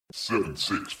Seven,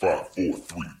 6, 5, 4, 3,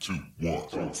 2, 1. You'll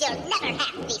never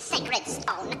have the sacred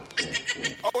stone.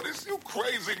 Oh, this you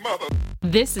crazy mother.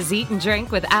 This is Eat and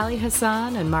Drink with Ali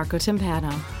Hassan and Marco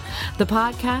Timpano, the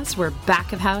podcast where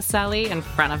back of house Sally and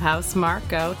front of house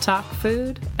Marco talk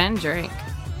food and drink.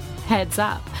 Heads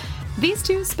up, these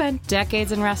two spent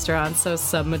decades in restaurants, so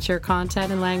some mature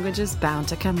content and language is bound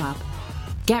to come up.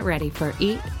 Get ready for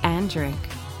Eat and Drink.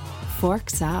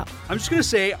 Forks up. I'm just going to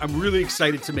say I'm really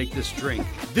excited to make this drink.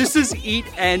 This is Eat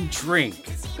and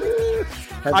Drink.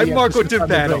 I'm Marco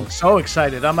Timpano. So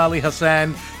excited. I'm Ali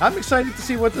Hassan. I'm excited to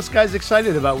see what this guy's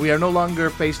excited about. We are no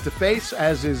longer face-to-face,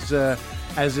 as is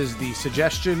the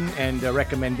suggestion and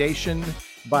recommendation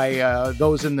by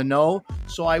those in the know.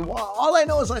 So all I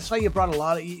know is I saw you brought a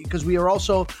lot of, because we are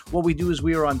also, what we do is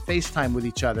we are on FaceTime with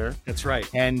each other. That's right.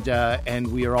 And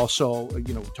we are also,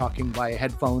 talking via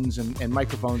headphones and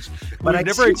microphones. But We've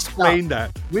never explained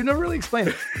that. We've never really explained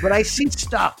it. But I see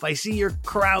stuff. I see you're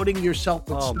crowding yourself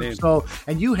with stuff. Man. So,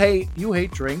 and you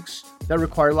hate drinks that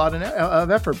require a lot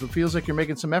of effort. But it feels like you're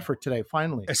making some effort today,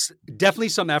 finally. It's definitely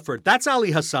some effort. That's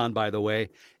Ali Hassan, by the way.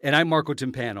 And I'm Marco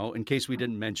Timpano, in case we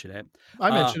didn't mention it.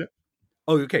 I mentioned it.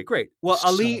 Oh, okay, great. Well,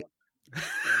 Ali,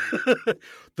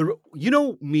 you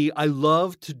know me, I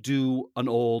love to do an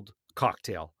old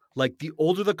cocktail. Like, the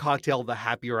older the cocktail, the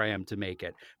happier I am to make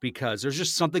it, because there's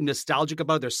just something nostalgic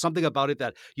about it. There's something about it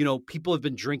that, people have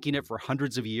been drinking it for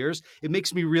hundreds of years. It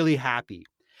makes me really happy.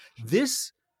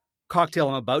 This cocktail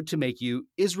I'm about to make you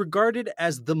is regarded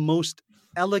as the most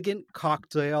elegant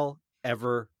cocktail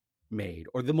ever made,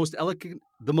 or the most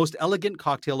elegant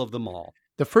cocktail of them all.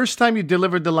 The first time you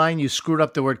delivered the line, you screwed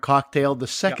up the word cocktail. The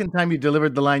second time you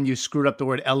delivered the line, you screwed up the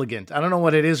word elegant. I don't know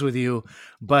what it is with you,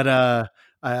 but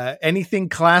anything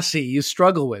classy you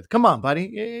struggle with. Come on, buddy.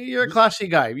 You're a classy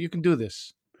guy. You can do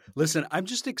this. Listen, I'm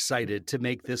just excited to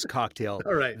make this cocktail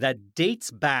All right. that dates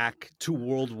back to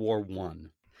World War I.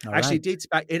 All Actually,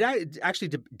 right. it actually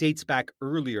dates back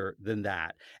earlier than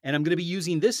that. And I'm going to be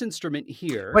using this instrument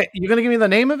here. Wait, you're going to give me the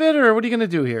name of it, or what are you going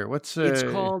to do here? It's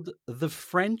called the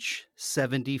French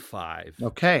 75.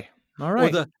 Okay. All right.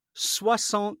 Or the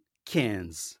 75,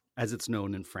 as it's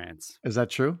known in France. Is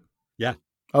that true? Yeah.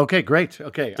 Okay, great.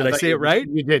 Okay. Did I say it right?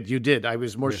 You did. I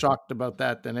was more shocked about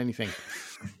that than anything.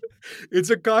 It's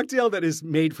a cocktail that is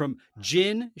made from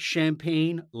gin,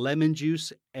 champagne, lemon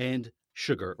juice, and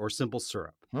sugar or simple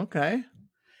syrup. Okay.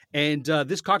 And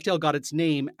this cocktail got its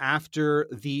name after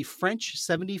the French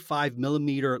 75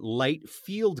 millimeter light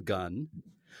field gun,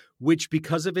 which,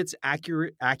 because of its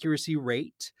accuracy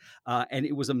rate, and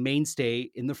it was a mainstay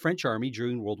in the French army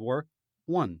during World War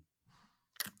I.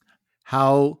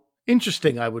 How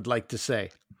interesting, I would like to say.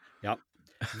 Yep.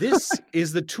 This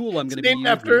is the tool I'm going to be named using.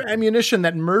 after ammunition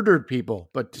that murdered people.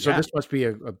 But so Yeah. this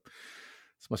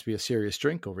must be a serious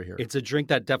drink over here. It's a drink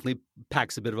that definitely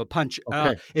packs a bit of a punch.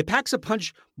 Okay. It packs a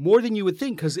punch more than you would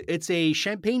think, because it's a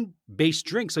champagne-based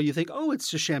drink. So you think, oh, it's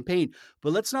just champagne.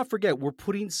 But let's not forget, we're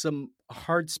putting some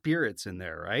hard spirits in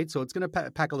there, right? So it's going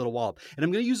to pack a little wallop. And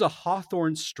I'm going to use a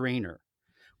Hawthorne strainer,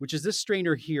 which is this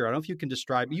strainer here. I don't know if you can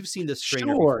describe. You've seen this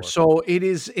strainer before. So it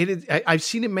is. I've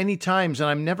seen it many times, and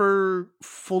I've never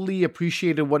fully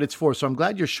appreciated what it's for. So I'm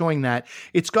glad you're showing that.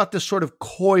 It's got this sort of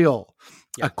coil.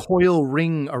 Yeah. A coil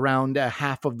ring around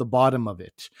half of the bottom of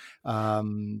it. Tell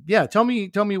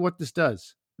me what this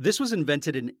does. This was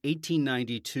invented in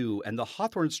 1892, and the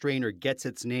Hawthorne strainer gets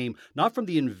its name not from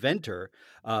the inventor,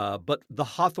 but the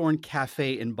Hawthorne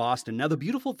Cafe in Boston. Now, the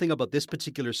beautiful thing about this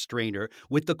particular strainer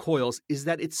with the coils is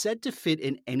that it's said to fit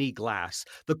in any glass.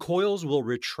 The coils will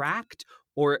retract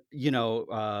or,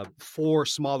 for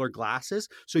smaller glasses.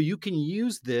 So you can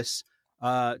use this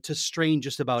to strain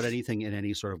just about anything in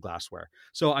any sort of glassware.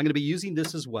 So I'm going to be using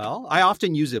this as well. I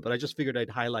often use it, but I just figured I'd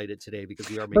highlight it today because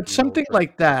we are making. But something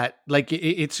like that, like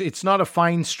it's not a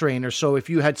fine strainer. So if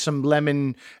you had some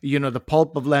lemon, the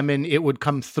pulp of lemon, it would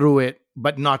come through it,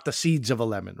 but not the seeds of a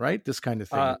lemon, right? This kind of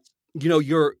thing.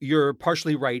 You're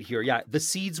partially right here. Yeah, the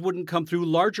seeds wouldn't come through.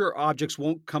 Larger objects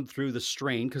won't come through the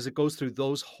strain because it goes through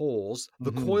those holes.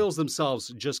 The coils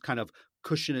themselves just kind of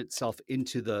cushion itself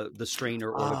into the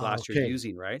strainer or the glass you're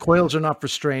using, right? Coils are not for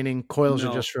straining. Coils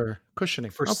are just for cushioning.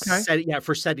 For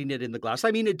setting it in the glass. I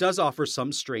mean, it does offer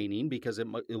some straining because it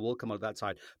will come out of that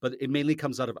side, but it mainly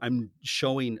comes out of. I'm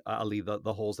showing Ali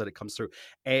the holes that it comes through.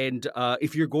 And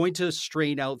if you're going to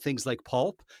strain out things like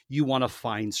pulp, you want a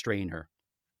fine strainer.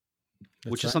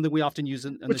 Which is something we often use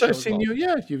in the show I've seen as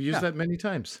well. you've used that many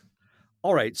times.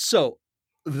 All right, so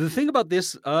the thing about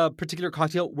this particular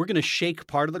cocktail, we're going to shake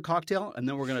part of the cocktail, and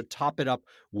then we're going to top it up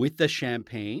with the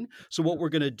champagne. So what we're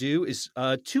going to do is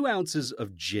 2 ounces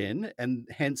of gin, and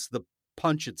hence the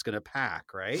punch it's going to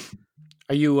pack, right?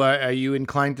 Are you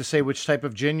inclined to say which type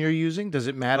of gin you're using? Does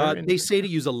it matter? They say to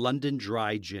use a London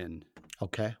Dry gin.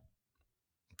 Okay.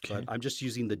 But I'm just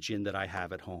using the gin that I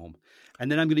have at home.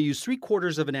 And then I'm going to use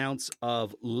 3/4 of an ounce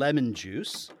of lemon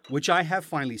juice, which I have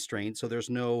finely strained, so there's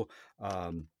no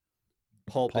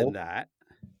pulp in that.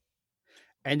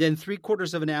 And then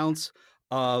 3/4 of an ounce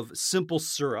of simple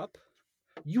syrup.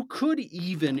 You could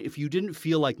even, if you didn't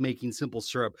feel like making simple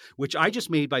syrup, which I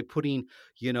just made by putting,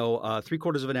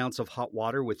 3/4 of an ounce of hot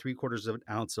water with 3/4 of an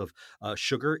ounce of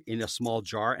sugar in a small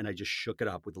jar, and I just shook it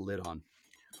up with the lid on.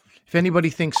 If anybody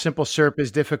thinks simple syrup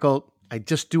is difficult, I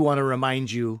just do want to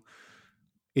remind you,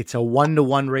 it's a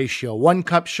 1-to-1 ratio. 1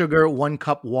 cup sugar, 1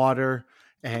 cup water,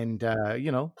 and,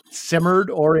 simmered,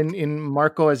 or in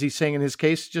Marco, as he's saying in his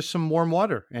case, just some warm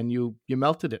water, and you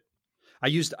melted it. I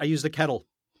used the kettle.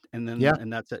 And then,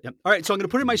 and that's it. Yep. All right. So I'm going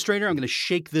to put it in my strainer. I'm going to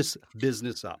shake this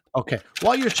business up. Okay.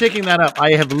 While you're shaking that up,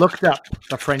 I have looked up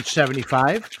the French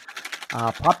 75,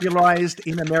 popularized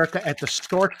in America at the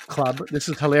Stork Club. This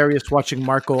is hilarious watching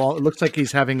Marco. It looks like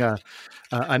he's having an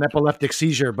epileptic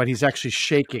seizure, but he's actually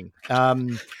shaking. I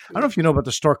don't know if you know about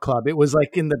the Stork Club. It was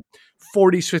like in the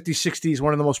 40s, 50s, 60s,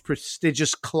 one of the most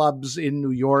prestigious clubs in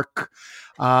New York.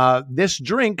 This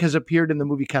drink has appeared in the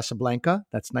movie Casablanca.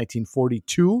 That's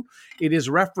 1942. It is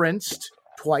referenced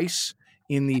twice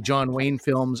in the John Wayne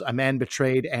films A Man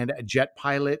Betrayed and A Jet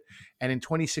Pilot. And in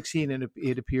 2016,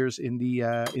 it appears in the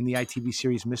ITV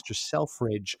series Mr.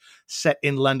 Selfridge, set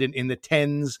in London in the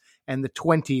 10s and the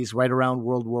 20s, right around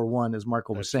World War I, as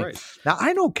Marco was saying. Right. Now,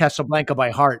 I know Casablanca by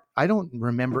heart. I don't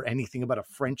remember anything about a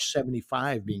French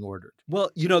 75 being ordered. Well,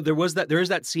 there is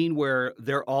that scene where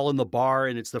they're all in the bar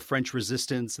and it's the French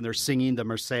resistance and they're singing the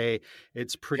Marseillaise.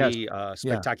 It's pretty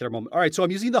spectacular moment. All right, so I'm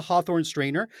using the Hawthorne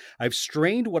strainer. I've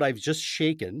strained what I've just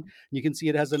shaken. You can see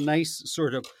it has a nice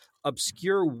sort of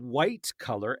obscure white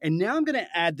color. And now I'm going to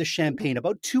add the champagne,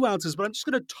 about 2 ounces, but I'm just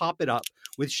going to top it up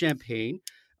with champagne.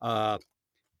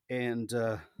 And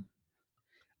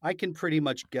I can pretty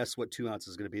much guess what 2 ounces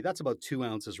is going to be. That's about 2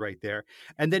 ounces right there.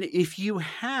 And then if you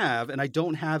have, and I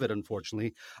don't have it,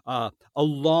 unfortunately, a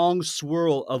long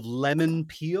swirl of lemon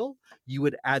peel, you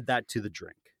would add that to the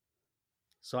drink.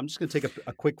 So I'm just going to take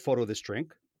a quick photo of this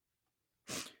drink.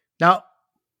 Now,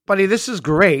 buddy, this is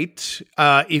great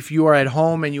if you are at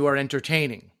home and you are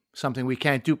entertaining, something we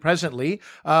can't do presently,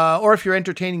 or if you're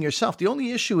entertaining yourself. The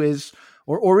only issue is,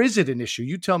 or is it an issue?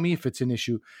 You tell me if it's an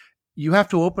issue. You have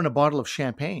to open a bottle of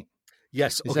champagne.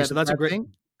 Yes. Okay, so that's a great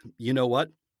thing. You know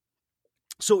what?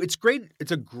 So it's great.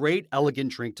 It's a great,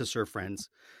 elegant drink to serve friends.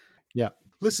 Yeah.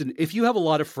 Listen, if you have a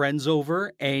lot of friends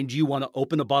over and you want to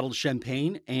open a bottle of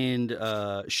champagne and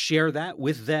share that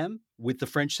with them, with the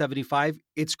French 75,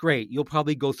 it's great. You'll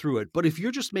probably go through it. But if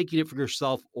you're just making it for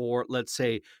yourself, or let's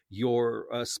say your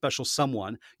special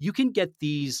someone, you can get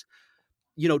these,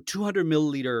 200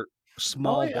 milliliter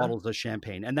small bottles of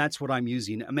champagne. And that's what I'm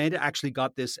using. Amanda actually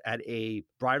got this at a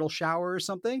bridal shower or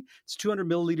something. It's 200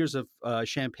 milliliters of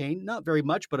champagne. Not very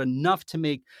much, but enough to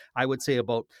make, I would say,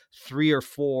 about 3 or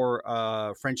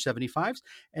 4 French 75s.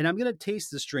 And I'm going to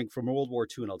taste this drink from World War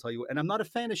II, and I'll tell you. And I'm not a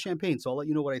fan of champagne, so I'll let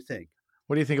you know what I think.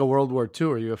 What do you think of World War II?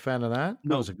 Are you a fan of that?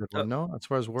 No, that was a good one. No, as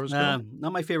far as wars go?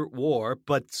 Not my favorite war,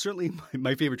 but certainly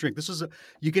my favorite drink.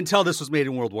 You can tell this was made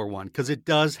in World War I because it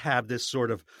does have this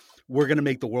sort of, we're going to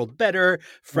make the world better,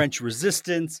 French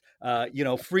resistance,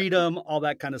 freedom, all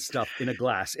that kind of stuff in a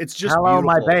glass. It's just hello,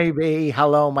 beautiful. My baby.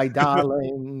 Hello, my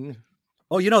darling.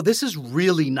 Oh, this is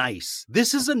really nice.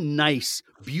 This is a nice,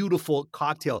 beautiful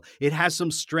cocktail. It has some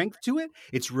strength to it.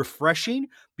 It's refreshing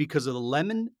because of the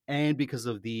lemon and because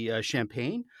of the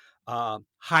champagne.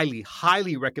 Highly,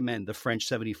 highly recommend the French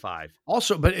 75.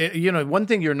 Also, but one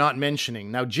thing you're not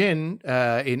mentioning now, gin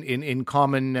in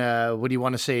common, what do you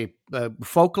want to say,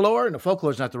 folklore? No,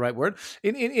 folklore is not the right word.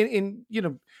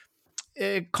 In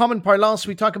common parlance,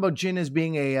 we talk about gin as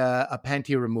being a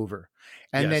panty remover.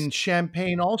 And then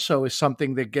champagne also is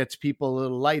something that gets people a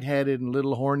little lightheaded and a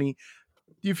little horny.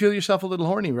 Do you feel yourself a little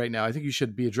horny right now? I think you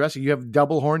should be addressing. You have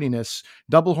double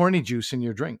horny juice in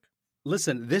your drink.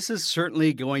 Listen, this is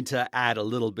certainly going to add a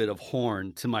little bit of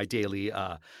horn to my daily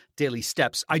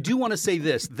steps. I do want to say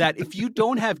this, that if you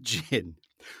don't have gin,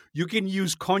 you can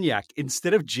use cognac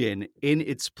instead of gin in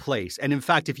its place. And in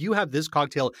fact, if you have this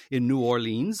cocktail in New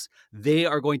Orleans, they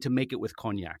are going to make it with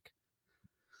cognac.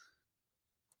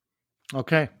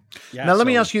 Okay. Yeah, now, let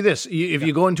me ask you this. If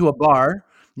you go into a bar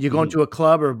You go into a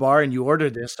club or a bar and you order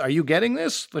this. Are you getting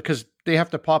this? Because they have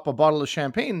to pop a bottle of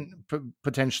champagne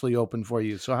potentially open for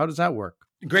you. So how does that work?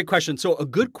 Great question. So a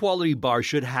good quality bar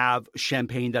should have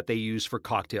champagne that they use for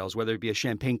cocktails, whether it be a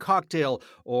champagne cocktail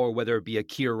or whether it be a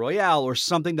Kir Royale or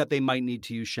something that they might need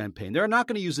to use champagne. They're not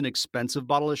going to use an expensive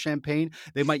bottle of champagne.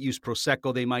 They might use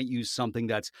Prosecco. They might use something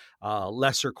that's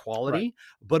lesser quality.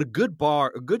 Right. But a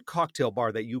good cocktail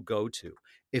bar that you go to,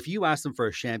 if you ask them for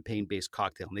a champagne-based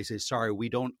cocktail and they say, sorry, we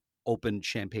don't open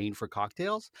champagne for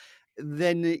cocktails,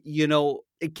 then,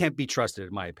 it can't be trusted,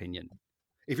 in my opinion.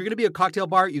 If you're going to be a cocktail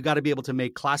bar, you got to be able to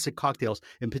make classic cocktails,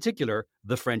 in particular,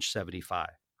 the French 75.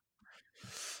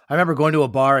 I remember going to a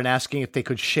bar and asking if they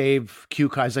could shave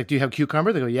cucumber. I was like, do you have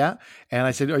cucumber? They go, yeah. And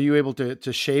I said, are you able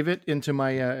to shave it into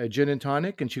my gin and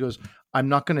tonic? And she goes, I'm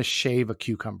not going to shave a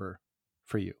cucumber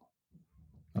for you.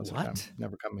 I was like, I'm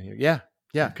never coming here. Yeah.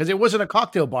 Yeah. Because it wasn't a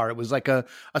cocktail bar. It was like a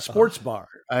sports bar.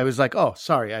 I was like, oh,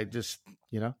 sorry. I just,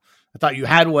 I thought you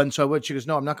had one. So I would. She goes,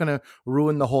 no, I'm not going to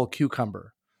ruin the whole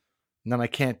cucumber. And then I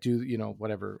can't do,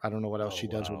 whatever. I don't know what else she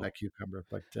does with that cucumber,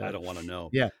 but I don't want to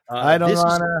know. Yeah, I don't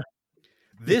want to.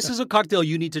 This is a cocktail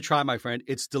you need to try, my friend.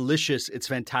 It's delicious. It's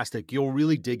fantastic. You'll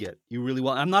really dig it. You really will.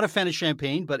 I'm not a fan of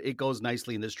champagne, but it goes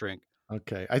nicely in this drink.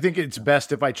 Okay. I think it's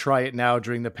best if I try it now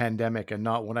during the pandemic and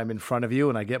not when I'm in front of you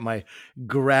and I get my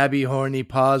grabby, horny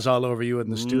paws all over you in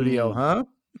the studio, huh?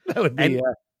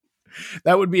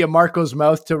 That would be a Marco's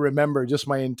mouth to remember. Just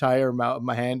my entire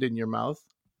my hand in your mouth.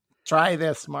 Try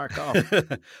this, Marco.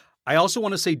 I also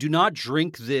want to say, do not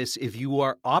drink this if you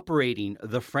are operating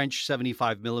the French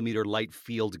 75 millimeter light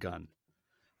field gun.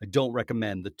 I don't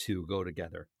recommend the two go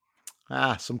together.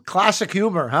 Some classic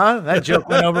humor, huh? That joke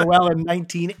went over well in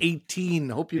 1918.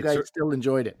 Hope you guys still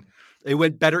enjoyed it. It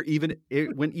went better.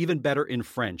 It went even better in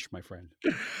French, my friend.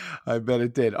 I bet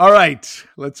it did. All right,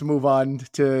 let's move on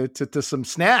to some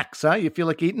snacks. Huh? You feel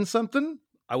like eating something?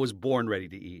 I was born ready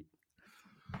to eat.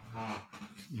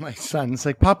 My son's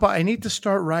like, Papa, I need to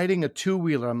start riding a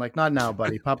two-wheeler. I'm like, not now,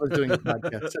 buddy. Papa's doing a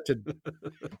podcast. Such a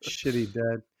shitty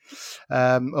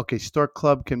dad. Okay, Stork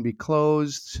Club can be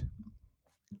closed.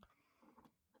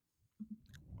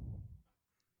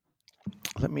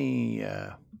 Let me...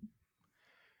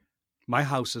 My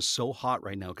house is so hot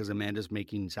right now because Amanda's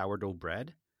making sourdough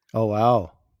bread. Oh,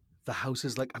 wow. The house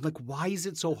is I'm like, why is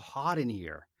it so hot in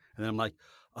here? And I'm like,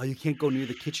 oh, you can't go near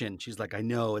the kitchen. She's like, I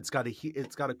know. It's got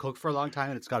to cook for a long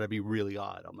time and it's got to be really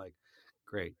hot. I'm like,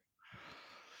 great.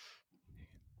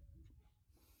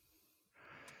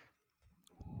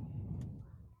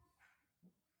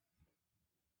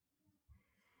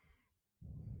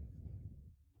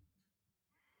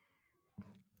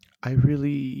 I'm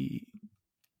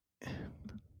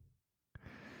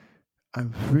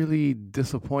really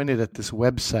disappointed at this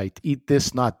website. Eat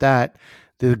this, not that.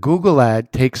 The Google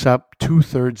ad takes up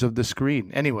 2/3 of the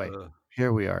screen. Anyway,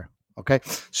 here we are. Okay.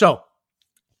 So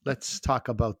let's talk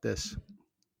about this.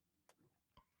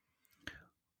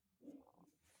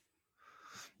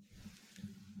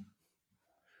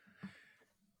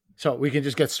 So we can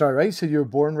just get started, right? So you're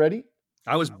born ready?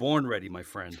 I was born ready, my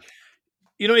friend.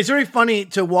 It's very funny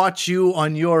to watch you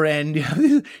on your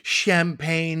end,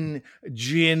 champagne,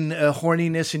 gin,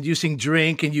 horniness-inducing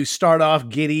drink, and you start off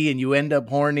giddy and you end up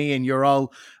horny and you're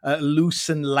all loose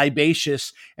and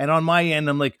libacious. And on my end,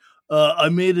 I'm like, I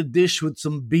made a dish with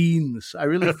some beans. I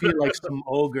really feel like some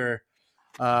ogre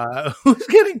who's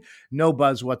getting no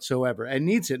buzz whatsoever and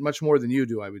needs it much more than you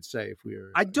do, I would say. If we were,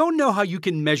 I don't know how you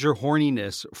can measure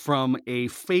horniness from a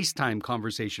FaceTime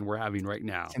conversation we're having right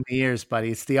now. It's in the ears,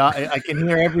 buddy. It's I can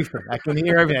hear everything. I can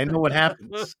hear everything. I know what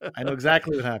happens. I know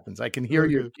exactly what happens. I can hear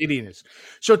your giddiness.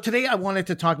 So today I wanted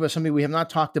to talk about something we have not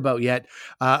talked about yet: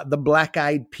 the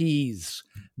black-eyed peas.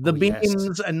 The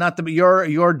beans, and not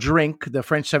your drink. The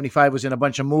French 75 was in a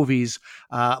bunch of movies.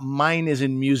 Mine is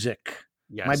in music.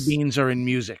 Yes. My beans are in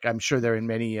music. I'm sure they're in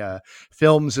many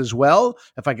films as well.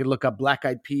 If I could look up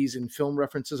black-eyed peas in film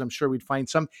references, I'm sure we'd find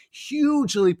some.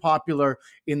 Hugely popular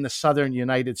in the southern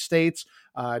United States.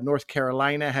 South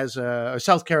Carolina has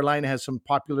some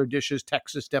popular dishes.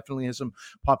 Texas definitely has some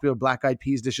popular black-eyed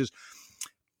peas dishes.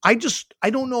 I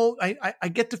don't know. I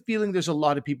get the feeling there's a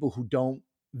lot of people who don't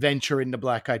venture into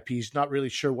black-eyed peas, not really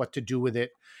sure what to do with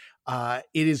it.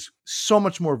 It is so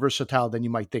much more versatile than you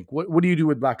might think. What do you do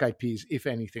with black-eyed peas, if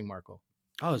anything, Marco?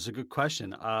 Oh, it's a good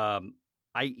question. I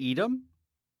eat them.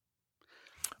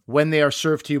 When they are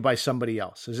served to you by somebody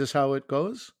else. Is this how it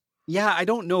goes? Yeah, I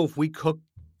don't know if we cook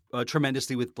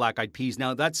tremendously with black-eyed peas.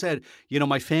 Now, that said,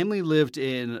 my family lived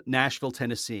in Nashville,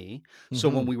 Tennessee. So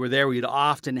when we were there, we'd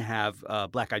often have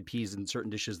black-eyed peas in certain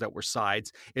dishes that were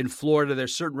sides. In Florida,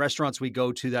 there's certain restaurants we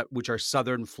go to which are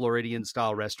Southern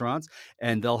Floridian-style restaurants,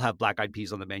 and they'll have black-eyed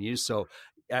peas on the menu. So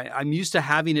I'm used to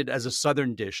having it as a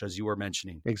Southern dish, as you were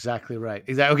mentioning. Exactly right.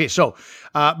 Exactly. Okay, so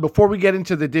before we get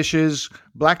into the dishes,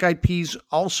 black-eyed peas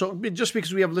also, just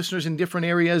because we have listeners in different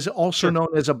areas, also known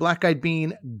as a black-eyed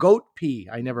bean, goat pea.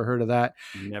 I never heard of that.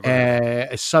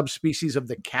 A subspecies of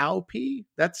the cow pea.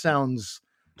 That sounds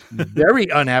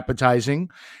very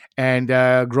unappetizing. And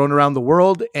grown around the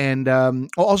world, and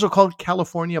also called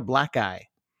California black eye.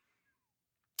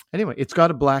 Anyway, it's got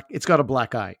a black eye. It's got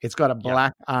a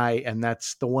black eye, and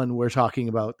that's the one we're talking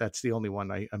about. That's the only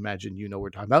one I imagine we're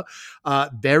talking about.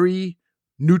 Very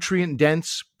nutrient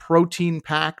dense, protein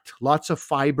packed, lots of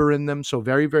fiber in them, so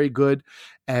very, very good.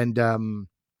 And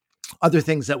other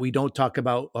things that we don't talk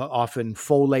about often: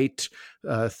 folate,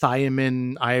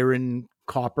 thiamine, iron,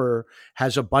 copper,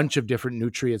 has a bunch of different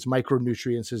nutrients,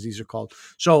 micronutrients as these are called.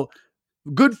 So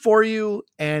good for you,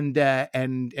 and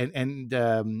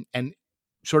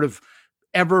sort of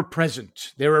ever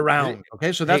present. They're around.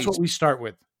 Okay. So that's what we start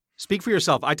with. Speak for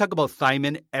yourself. I talk about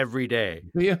thiamine every day.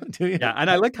 Do you? Yeah. And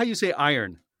I like how you say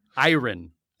iron.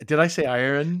 Iron. Did I say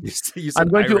iron? You said I'm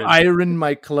going to iron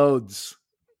my clothes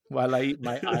while I eat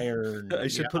my iron. I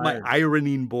should put my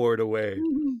ironing board away.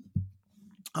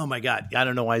 Oh my God. I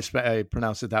don't know why I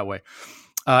pronounced it that way.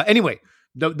 Anyway,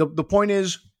 the point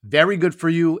is, very good for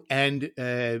you, and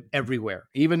everywhere.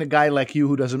 Even a guy like you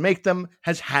who doesn't make them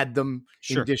has had them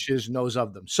in dishes, knows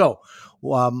of them. So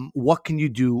what can you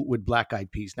do with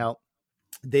black-eyed peas? Now,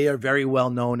 they are very well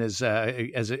known as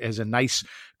a nice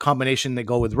combination. They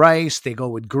go with rice. They go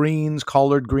with greens,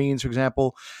 collard greens, for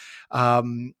example.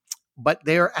 But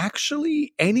they are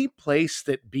actually any place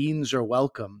that beans are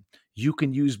welcome. You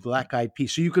can use black-eyed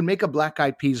peas. So you can make a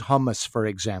black-eyed peas hummus, for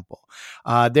example.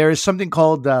 There is something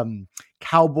called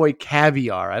cowboy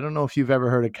caviar. I don't know if you've ever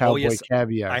heard of cowboy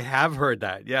caviar. I have heard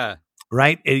that. Yeah.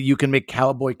 Right. You can make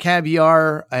cowboy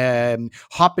caviar.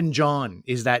 Hoppin' John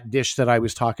is that dish that I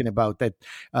was talking about that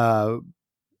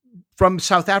from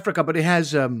South Africa, but it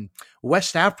has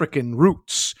West African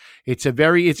roots. It's a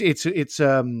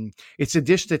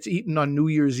dish that's eaten on New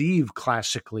Year's Eve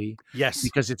classically. Yes,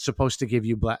 because it's supposed to give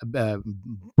you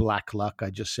black luck. I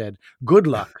just said good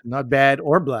luck, not bad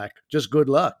or black, just good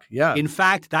luck. Yeah. In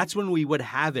fact, that's when we would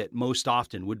have it most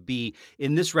often. Would be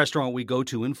in this restaurant we go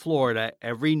to in Florida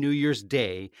every New Year's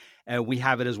Day. And we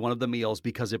have it as one of the meals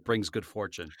because it brings good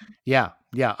fortune. Yeah.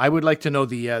 I would like to know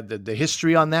the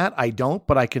history on that. I don't,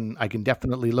 but I can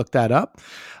definitely look that up.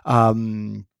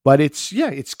 But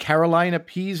it's Carolina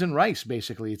peas and rice,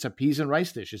 basically. It's a peas and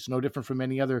rice dish. It's no different from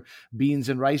any other beans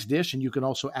and rice dish. And you can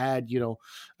also add,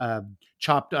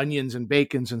 chopped onions and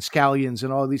bacons and scallions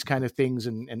and all these kind of things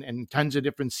and tons of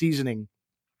different seasoning.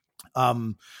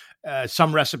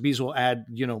 Some recipes will add,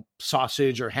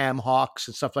 sausage or ham hocks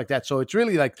and stuff like that. So it's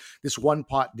really like this one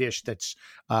pot dish that's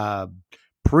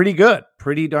pretty good,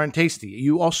 pretty darn tasty.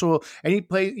 You also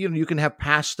you can have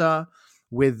pasta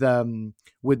with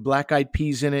black-eyed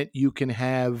peas in it. You can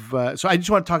have. So I just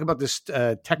want to talk about this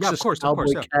Texas cowboy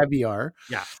caviar.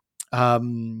 Yeah.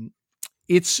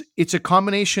 It's a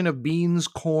combination of beans,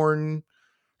 corn,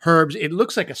 herbs. It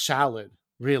looks like a salad,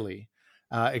 really.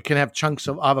 It can have chunks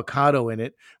of avocado in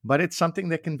it, but it's something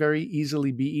that can very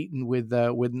easily be eaten with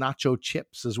nacho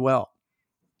chips as well.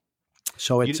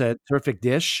 So it's a terrific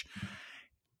dish.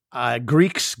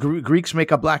 Greeks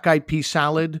make a black-eyed pea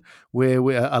salad with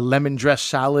a lemon dressed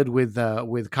salad with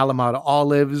Kalamata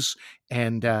olives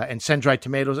and sun-dried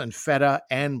tomatoes and feta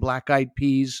and black-eyed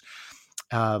peas.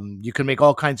 You can make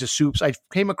all kinds of soups. I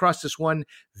came across this one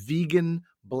vegan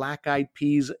black-eyed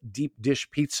peas deep dish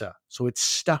pizza. So it's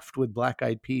stuffed with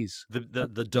black-eyed peas.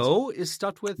 The dough is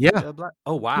stuffed with black.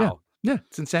 Oh wow. Yeah,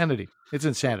 it's insanity.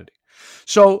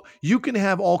 So you can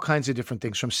have all kinds of different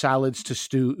things, from salads to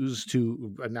stews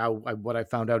to now what I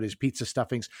found out is pizza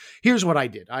stuffings. Here's what I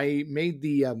did. I made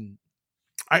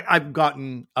I've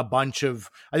gotten a bunch of,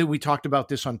 I think we talked about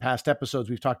this on past episodes.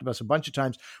 We've talked about this a bunch of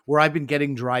times where I've been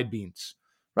getting dried beans.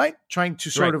 Right, trying to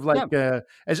sort of like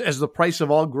as the price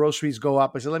of all groceries go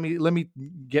up, I said let me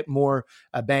get more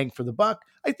bang for the buck.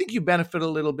 I think you benefit a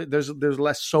little bit. There's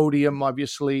less sodium,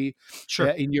 obviously,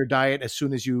 in your diet as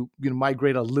soon as you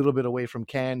migrate a little bit away from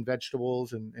canned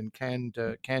vegetables and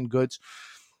canned goods.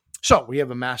 So we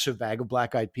have a massive bag of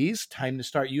black-eyed peas. Time to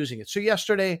start using it. So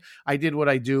yesterday I did what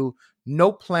I do.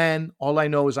 No plan. All I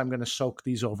know is I'm going to soak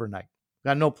these overnight.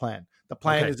 Got no plan. The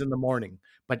plan Okay. is in the morning.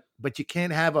 But you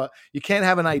can't have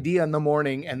an idea in the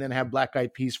morning and then have black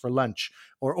eyed peas for lunch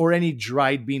or any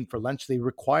dried bean for lunch. They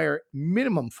require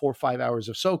minimum 4 or 5 hours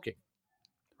of soaking.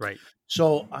 Right.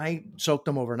 So I soaked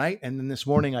them overnight, and then this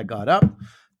morning I got up,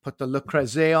 put the Le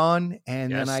Creuset on,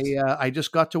 and then I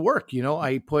just got to work.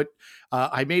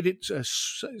 I made it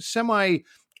semi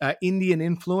Indian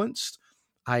influenced.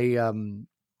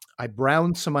 I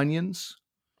browned some onions,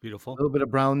 Beautiful. a little bit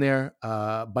of brown there,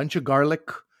 a bunch of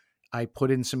garlic. I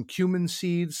put in some cumin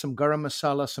seeds, some garam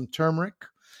masala, some turmeric.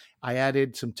 I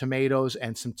added some tomatoes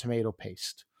and some tomato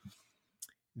paste.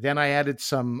 Then I added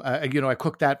some, I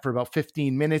cooked that for about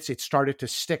 15 minutes. It started to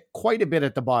stick quite a bit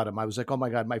at the bottom. I was like, oh my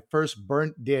God, my first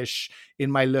burnt dish in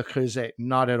my Le Creuset.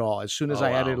 Not at all. As soon as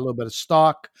I added a little bit of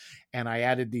stock and I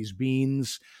added these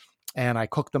beans and I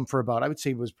cooked them for about, I would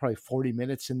say it was probably 40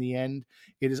 minutes in the end.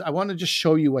 I want to just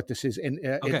show you what this is. And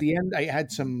at the end, I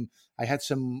had some,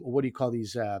 what do you call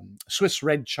these? Swiss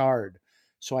red chard.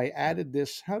 So I added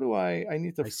this. How do I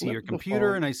need to I see flip your the computer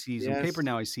phone. and I see some Yes. paper.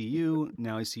 Now I see you.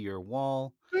 Now I see your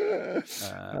wall. And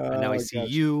Oh now I my see gosh.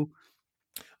 you.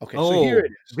 Okay, so here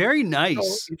it is. Very So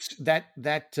nice. it's that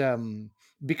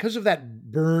because of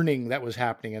that burning that was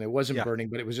happening, and it wasn't Yeah. burning,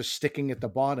 but it was just sticking at the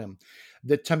bottom.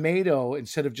 The tomato,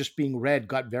 instead of just being red,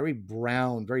 got very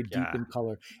brown, very deep Yeah. in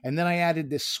color. And then I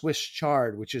added this Swiss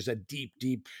chard, which is a deep,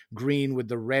 deep green with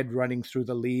the red running through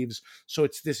the leaves. So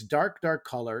it's this dark, dark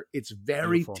color. It's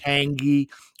very Beautiful.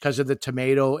 tangy because of the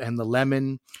tomato and the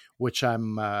lemon, which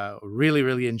I'm really,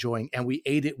 really enjoying. And we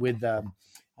ate it with,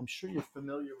 I'm sure you're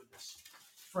familiar with this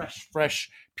fresh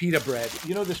pita bread.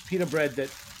 You know, this pita bread that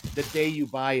the day you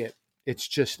buy it, it's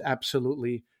just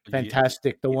absolutely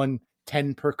fantastic. The one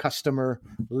 10 per customer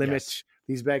limit, Yes.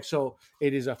 these bags. So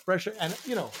it is a fresh, and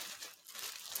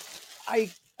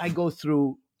I go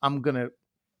through, I'm going to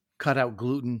cut out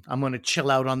gluten. I'm going to chill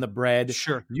out on the bread.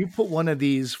 Sure. You put one of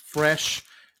these fresh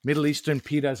Middle Eastern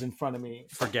pitas in front of me.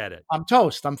 Forget it. I'm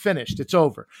toast. I'm finished. It's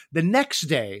over. The next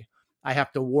day, I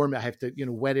have to warm it. I have to,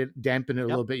 wet it, dampen it a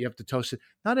little bit. You have to toast it.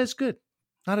 Not as good.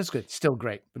 Not as good. Still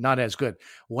great, but not as good.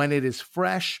 When it is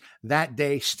fresh that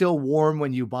day, still warm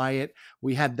when you buy it.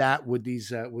 We had that with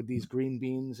these green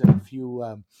beans and a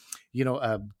few,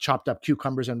 chopped up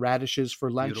cucumbers and radishes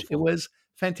for lunch. Beautiful. It was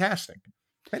fantastic.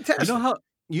 Fantastic.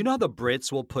 You know how the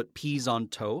Brits will put peas on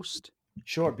toast?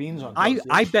 Sure, beans on I toast.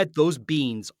 I bet those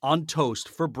beans on toast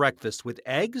for breakfast with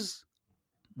eggs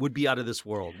would be out of this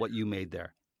world. What you made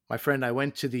there. My friend, I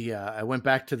went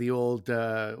back to the old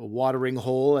watering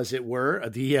hole, as it were,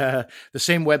 the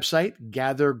same website,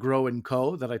 Gather, Grow and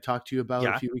Co. that I talked to you about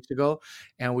a few weeks ago,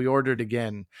 and we ordered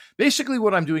again. Basically,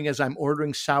 what I'm doing is I'm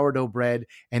ordering sourdough bread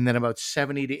and then about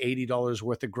 $70 to $80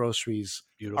 worth of groceries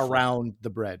around the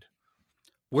bread.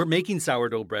 We're making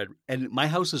sourdough bread, and my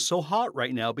house is so hot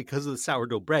right now because of the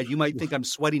sourdough bread. You might think I'm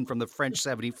sweating from the French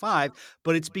 75,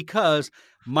 but it's because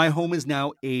my home is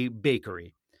now a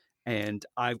bakery. And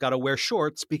I've got to wear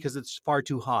shorts because it's far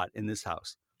too hot in this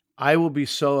house. I will be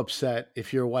so upset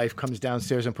if your wife comes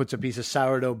downstairs and puts a piece of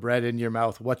sourdough bread in your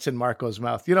mouth. What's in Marco's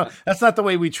mouth? That's not the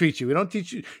way we treat you. We don't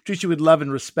treat you with love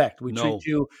and respect. We treat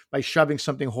you by shoving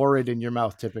something horrid in your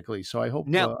mouth typically. So I hope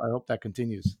that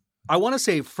continues. I want to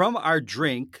say from our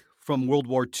drink from World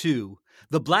War II,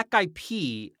 the black eyed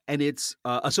pea and its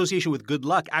association with good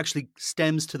luck actually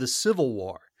stems to the Civil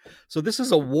War. So this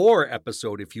is a war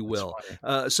episode, if you will.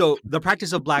 So the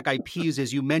practice of black eyed peas,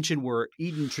 as you mentioned, were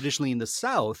eaten traditionally in the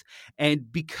South.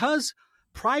 And because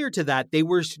prior to that, they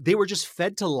were just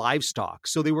fed to livestock.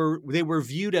 So they were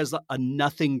viewed as a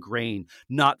nothing grain,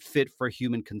 not fit for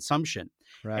human consumption.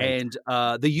 Right. And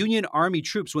the Union Army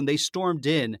troops, when they stormed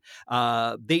in,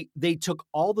 they took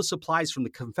all the supplies from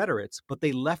the Confederates, but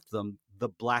they left them the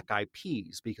black eyed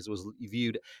peas because it was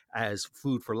viewed as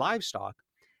food for livestock.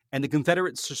 And the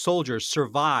Confederate soldiers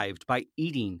survived by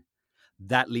eating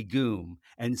that legume.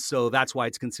 And so that's why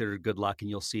it's considered good luck. And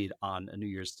you'll see it on a New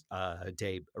Year's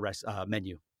Day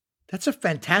menu. That's a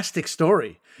fantastic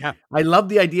story. Yeah. I love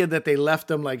the idea that they left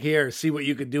them like, here, see what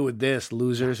you could do with this,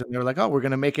 losers. And they're like, oh, we're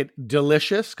going to make it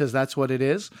delicious because that's what it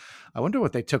is. I wonder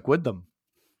what they took with them.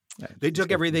 They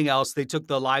took everything else. They took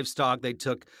the livestock. They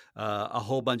took a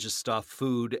whole bunch of stuff,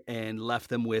 food, and left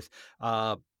them with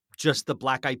just the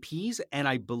black eyed peas and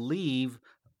I believe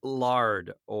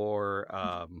lard or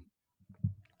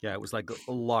it was like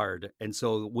lard. And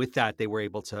so with that, they were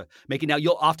able to make it. Now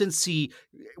you'll often see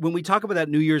when we talk about that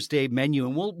New Year's Day menu,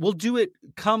 and we'll do it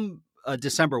come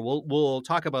December. We'll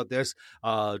talk about this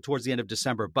towards the end of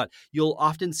December, but you'll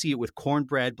often see it with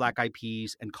cornbread, black eyed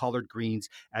peas, and collard greens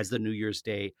as the New Year's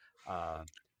Day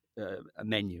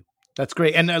menu. That's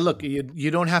great. And look,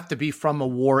 you don't have to be from a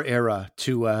war era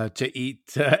to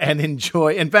eat and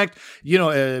enjoy. In fact,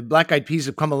 black eyed peas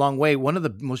have come a long way. One of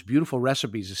the most beautiful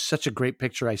recipes is such a great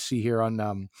picture I see here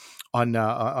on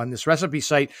this recipe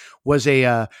site was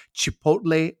a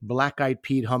chipotle black eyed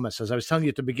pea hummus. As I was telling you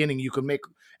at the beginning, you can make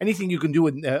anything you can do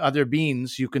with other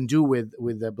beans. You can do with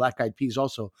black eyed peas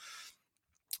also.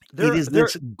 It is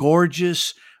this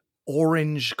gorgeous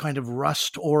orange, kind of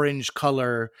rust orange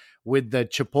color with the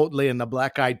chipotle and the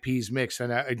black eyed peas mix.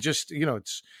 And I just,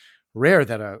 it's rare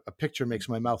that a picture makes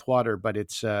my mouth water, but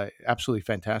it's absolutely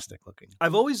fantastic looking.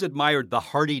 I've always admired the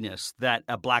hardiness that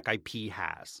a black eyed pea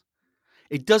has.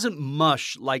 It doesn't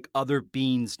mush like other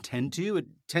beans tend to. It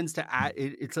tends to add,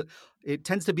 it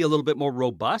tends to be a little bit more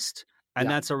robust. And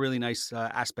that's a really nice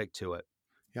aspect to it.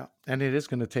 Yeah, and it is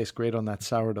going to taste great on that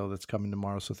sourdough that's coming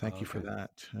tomorrow. So thank you for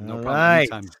that. No problem.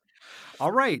 Anytime.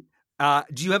 All right.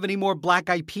 Do you have any more black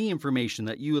eyed pea information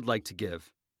that you would like to give?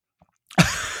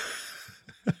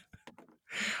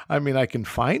 I mean, I can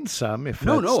find some. If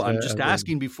no, I'm just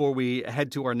asking before we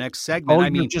head to our next segment. Oh,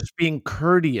 you're just being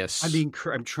courteous.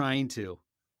 I'm trying to.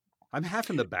 I'm half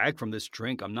in the bag from this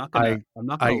drink. I'm not gonna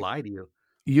lie to you.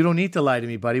 You don't need to lie to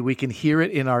me, buddy. We can hear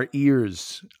it in our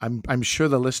ears. I'm sure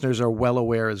the listeners are well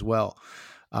aware as well.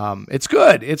 It's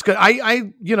good. It's good.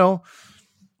 I'm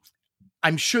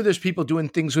sure there's people doing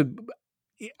things with.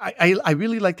 I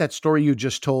really like that story you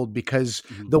just told because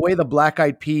the way the black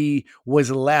eyed pea was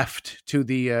left to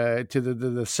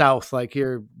the South, like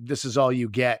here, this is all you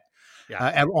get,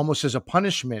 almost as a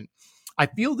punishment. I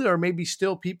feel there are maybe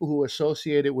still people who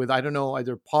associate it with, I don't know,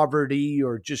 either poverty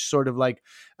or just sort of like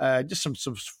just some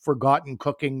forgotten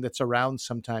cooking that's around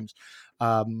sometimes.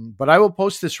 But I will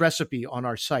post this recipe on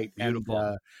our site. Beautiful.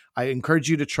 And I encourage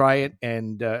you to try it.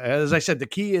 And as I said, the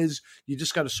key is you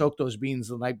just got to soak those beans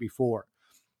the night before.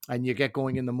 And you get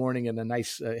going in the morning in a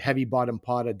nice heavy bottom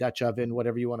pot, a Dutch oven,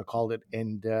 whatever you want to call it.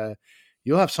 And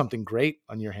you'll have something great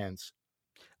on your hands.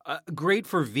 Great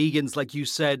for vegans, like you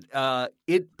said.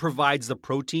 It provides the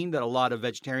protein that a lot of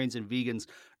vegetarians and vegans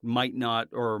might not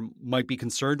or might be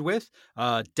concerned with.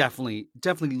 Definitely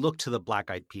look to the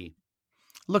black-eyed pea.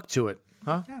 Look to it,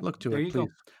 huh? Yeah, look to there it, you please. Go.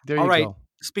 There All you right. go.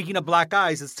 Speaking of black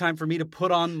eyes, it's time for me to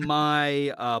put on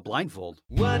my blindfold.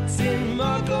 What's in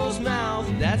Marco's mouth?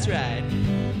 That's right.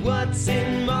 What's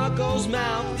in Marco's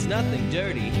mouth? It's nothing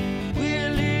dirty.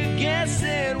 Will he guess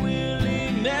it? Will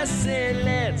he mess it?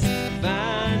 Let's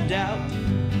find out.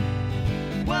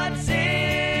 What's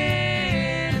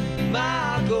in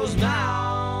Marco's mouth?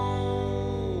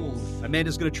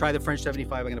 Amanda's going to try the French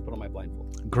 75. I'm going to put on my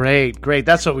blindfold. Great.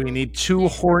 That's what we need. Two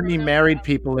horny married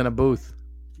people in a booth.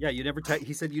 Yeah, you never.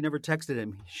 He said you never texted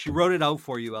him. She wrote it out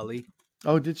for you, Ellie.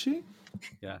 Oh, did she?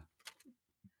 Yeah.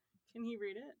 Can he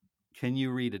read it? Can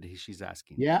you read it? She's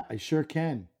asking. Yeah, I sure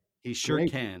can. He sure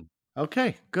can.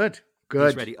 Okay, good.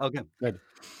 He's ready. Okay, good.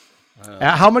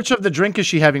 How much of the drink is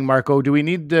she having, Marco? Do we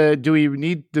need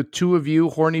the two of you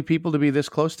horny people to be this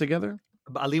close together?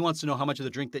 Ali wants to know how much of the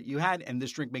drink that you had, and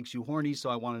this drink makes you horny. So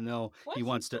I want to know. What? He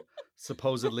wants to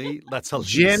supposedly. That's how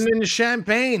gin and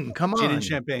champagne. Come on, gin and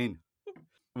champagne.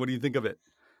 What do you think of it?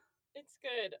 It's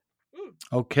good.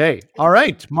 Okay. All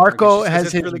right. Marco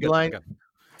has his really blind.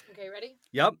 Okay, ready?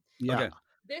 Yep. Yeah. Okay.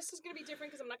 This is going to be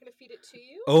different because I'm not going to feed it to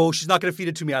you. Oh, she's not going to feed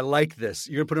it to me. I like this.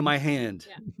 You're going to put it in my hand.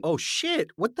 Yeah. Oh,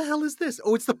 shit. What the hell is this?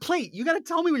 Oh, it's the plate. You got to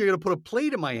tell me when you're going to put a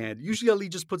plate in my hand. Usually Ali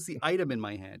just puts the item in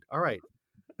my hand. All right.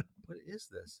 What is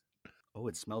this? Oh,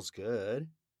 it smells good.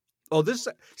 Oh, this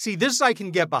I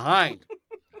can get behind.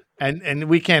 And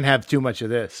we can't have too much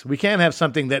of this. We can't have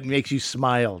something that makes you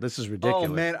smile. This is ridiculous.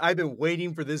 Oh, man, I've been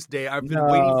waiting for this day. I've been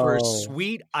waiting for a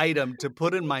sweet item to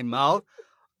put in my mouth.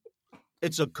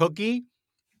 It's a cookie.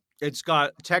 It's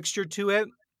got texture to it.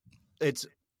 It's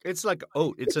like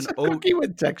oat. It's an oat cookie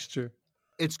with texture.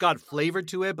 It's got flavor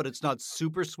to it, but it's not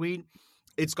super sweet.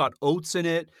 It's got oats in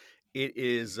it. It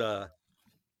is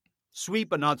sweet,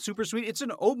 but not super sweet. It's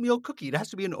an oatmeal cookie. It has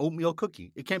to be an oatmeal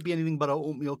cookie. It can't be anything but an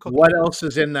oatmeal cookie. What else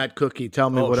is in that cookie? Tell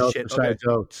me what else besides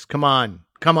oats. Come on.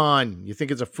 You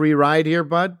think it's a free ride here,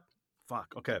 bud?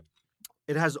 Fuck. Okay.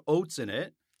 It has oats in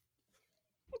it.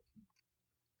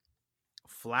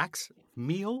 Flax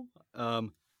meal.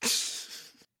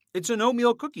 It's an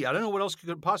oatmeal cookie. I don't know what else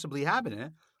could possibly have in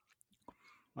it.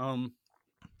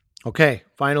 Okay.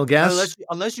 Final guess.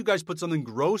 Unless you guys put something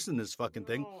gross in this fucking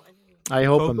thing. I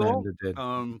hope Amanda did.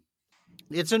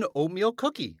 It's an oatmeal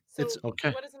cookie. So it's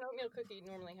okay. What does an oatmeal cookie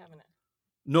normally have in it?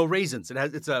 No raisins.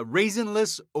 It's a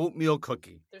raisinless oatmeal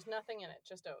cookie. There's nothing in it,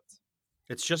 just oats.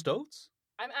 It's just oats?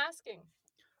 I'm asking.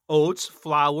 Oats,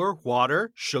 flour,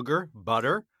 water, sugar,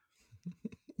 butter.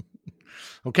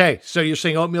 Okay, so you're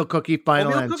saying oatmeal cookie,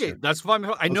 final Oatmeal answer. cookie. That's fine.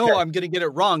 I know Okay. I'm going to get it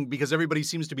wrong because everybody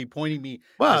seems to be pointing me.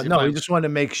 Well, as if no, we I'm- just want to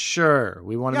make sure.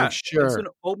 We want to Yeah, make sure. It's an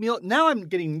oatmeal. Now I'm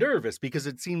getting nervous because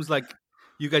it seems like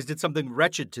you guys did something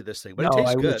wretched to this thing, but No, it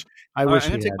tastes I good. wish- I All wish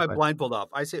right, I'm we going to take had, my but- blindfold off.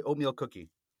 I say oatmeal cookie.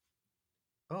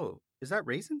 Oh, is that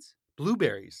raisins?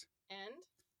 Blueberries.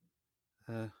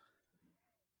 And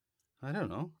I don't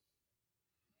know.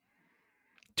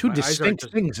 Two my eyes are distinct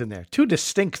just- things in there. Two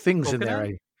distinct things in there.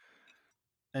 Coconut?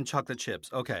 And chocolate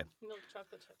chips. Okay. milk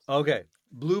chocolate chips. Okay.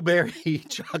 Blueberry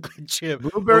chocolate chip.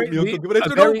 Blueberry- oatmeal the- cookie. But it's a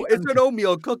an, very- it's an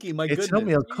oatmeal cookie. My It's goodness.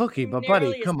 oatmeal You- cookie, you but buddy,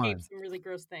 narrowly come on. escaped some really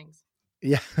gross things.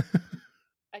 Yeah.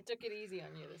 I took it easy on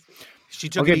you this week. She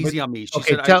took Okay, it but- easy on me. She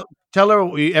Okay, said, tell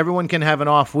her everyone can have an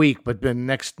off week, but then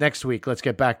next week let's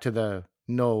get back to the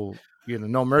no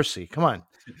mercy. Come on,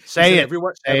 say it.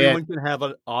 Everyone Say it. can have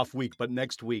an off week, but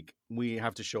next week we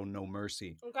have to show no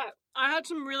mercy. Okay, I had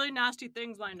some really nasty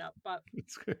things lined up, but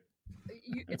It's good.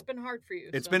 it's been hard for you.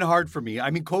 It's so. been hard for me.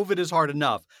 I mean, COVID is hard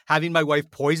enough. Having my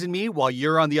wife poison me while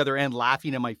you're on the other end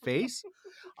laughing in my face.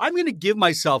 I'm going to give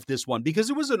myself this one because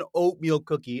it was an oatmeal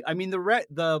cookie. I mean,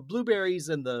 the blueberries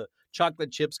and the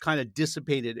chocolate chips kind of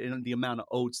dissipated in the amount of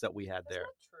oats that we had That's there.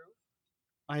 not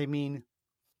true. I mean,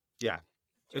 yeah.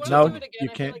 Do you It's want no, to do it again? you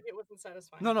I can't. feel like it wasn't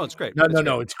satisfying. No, it's great. No, It's no, great.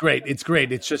 no. It's great. It's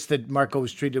great. It's just that Marco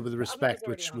was treated with respect,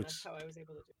 which That's how I was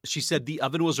able to do it. She said the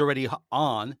oven was already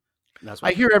on. That's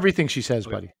I hear everything she says,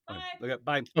 Okay. buddy. Okay,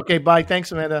 bye. Okay, bye.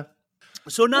 Thanks, Amanda.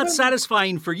 So not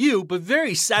satisfying for you, but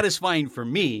very satisfying for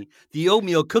me. The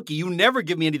oatmeal cookie. You never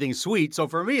give me anything sweet, so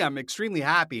for me, I'm extremely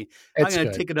happy. I'm It's going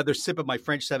to good. take another sip of my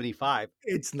French 75.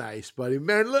 It's nice, buddy.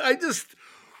 Man, look,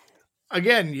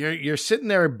 again, you're sitting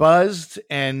there buzzed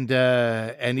and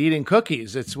eating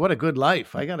cookies. It's what a good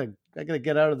life. I gotta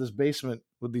get out of this basement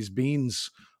with these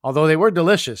beans. Although they were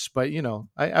delicious, but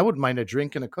I wouldn't mind a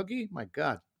drink and a cookie. My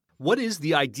God. What is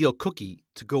the ideal cookie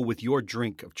to go with your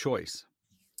drink of choice?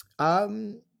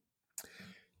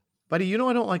 Buddy, I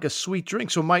don't like a sweet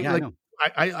drink. So Yeah, I know.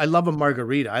 I love a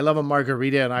margarita. I love a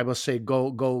margarita, and I will say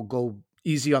go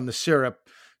easy on the syrup.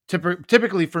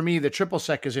 Typically for me, the triple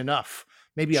sec is enough.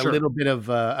 Maybe a Sure. little bit of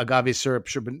agave syrup,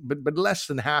 sure, but less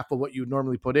than half of what you'd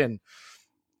normally put in.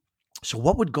 So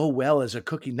what would go well as a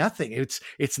cookie? Nothing. It's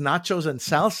nachos and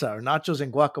salsa or nachos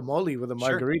and guacamole with a Sure.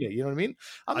 margarita. You know what I mean?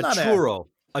 I'm A not churro.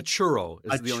 A churro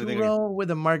is a the only thing. churro with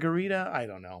a margarita. I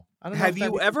don't know. Have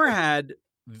you ever had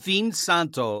vin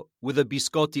santo with a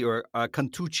biscotti or a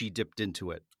cantucci dipped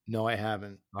into it? No, I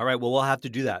haven't. All right. Well, we'll have to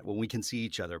do that when we can see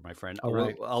each other, my friend. All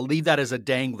right. I'll leave that as a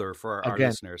dangler for our Again.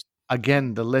 listeners.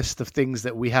 Again, the list of things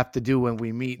that we have to do when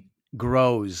we meet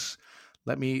grows.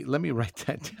 Let me write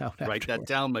that down. Write that afterward.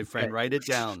 down, my friend. Okay. Write it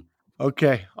down.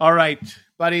 Okay. All right,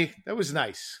 buddy. That was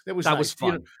nice. That was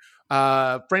fun.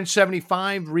 French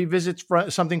 75 revisits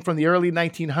something from the early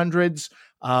 1900s.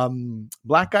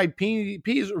 Black Eyed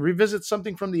Peas revisits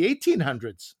something from the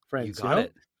 1800s. Friends, You got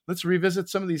it. Let's revisit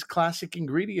some of these classic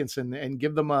ingredients and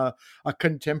give them a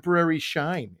contemporary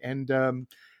shine. And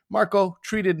Marco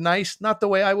treated nice, not the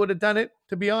way I would have done it,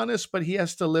 to be honest, but he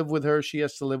has to live with her. She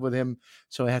has to live with him.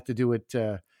 So I had to do it.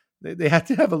 They had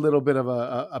to have a little bit of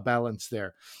a balance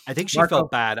there. I think she Marco-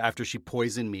 felt bad after she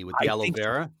poisoned me with the I aloe think so.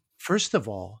 vera. First of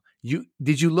all,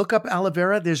 did you look up aloe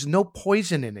vera? There's no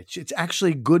poison in it. It's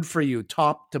actually good for you,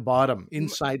 top to bottom,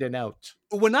 inside and out.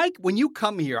 When you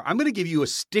come here, I'm going to give you a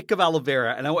stick of aloe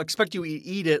vera, and I will expect you to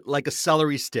eat it like a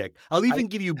celery stick. I'll even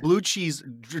give you blue cheese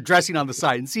dressing on the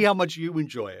side and see how much you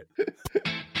enjoy it.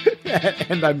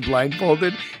 And I'm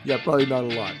blindfolded. Yeah, probably not a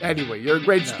lot. Anyway, you're a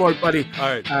great sport, buddy. All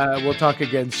right. We'll talk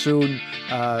again soon.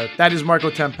 That is Marco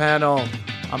Tampano.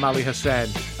 I'm Ali Hassan.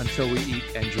 Until we eat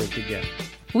and drink again.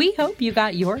 We hope you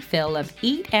got your fill of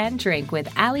Eat and Drink with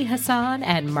Ali Hassan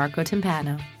and Marco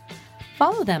Timpano.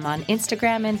 Follow them on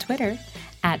Instagram and Twitter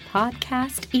at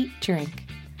Podcast Eat Drink.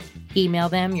 Email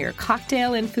them your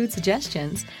cocktail and food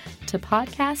suggestions to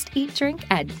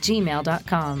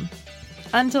podcasteatdrink@gmail.com.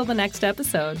 Until the next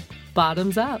episode,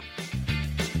 bottoms up.